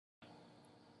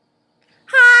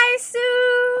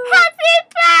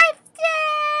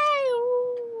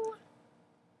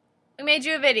made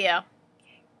you a video.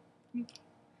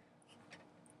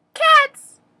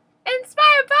 Cats!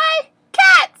 Inspired by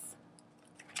cats!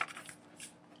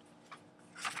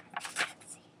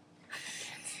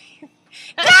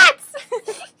 Cats!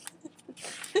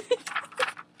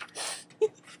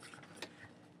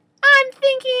 I'm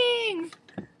thinking.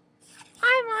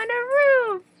 I'm on a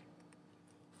roof.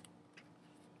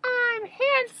 I'm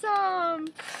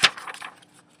handsome.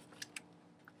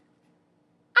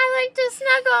 I like to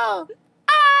snuggle.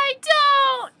 I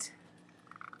don't.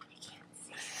 I can't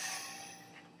see.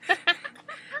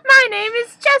 My name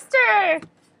is Chester.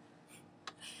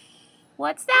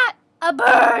 What's that? A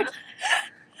bird.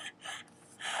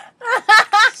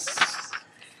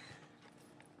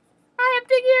 I have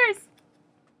big ears.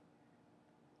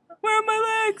 Where are my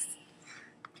legs?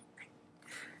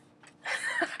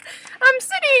 I'm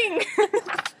sitting.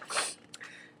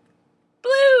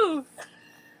 Blue.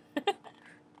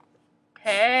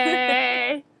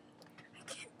 Hey. I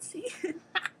can't see.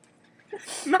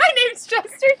 My name's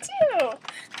Chester too.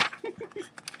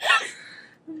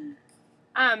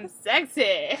 I'm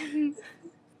sexy.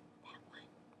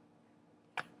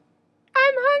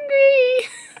 I'm hungry.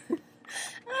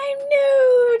 I'm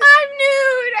nude. I'm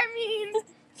nude. I mean,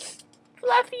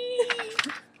 fluffy.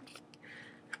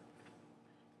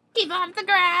 Keep off the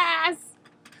grass.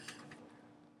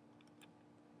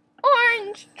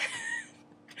 Orange.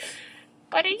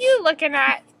 What are you looking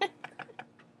at?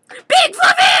 Big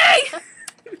Fluffy!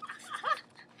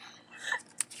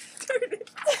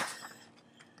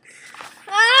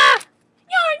 Ah!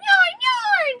 Yarn, yarn,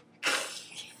 yarn!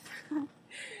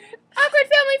 Awkward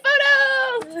family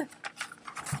photo!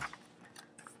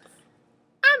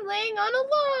 I'm laying on a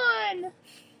lawn.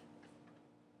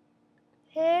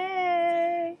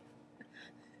 Hey.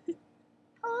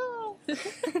 Hello.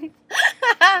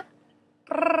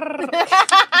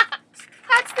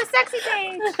 That's the sexy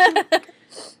page.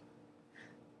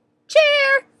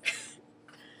 Chair.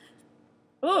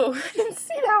 Ooh, I didn't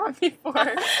see that one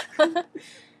before. Yellow.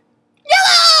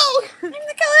 I'm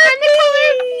the color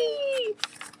bee.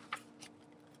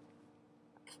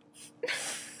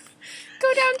 Go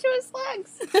down to his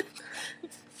legs.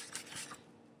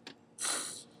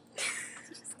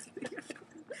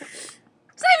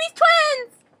 Siamese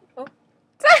twins. Oh.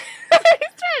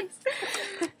 Siamese twins.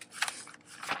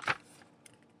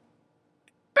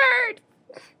 Bird.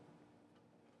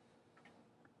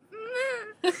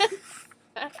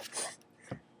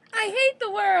 I hate the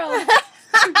world.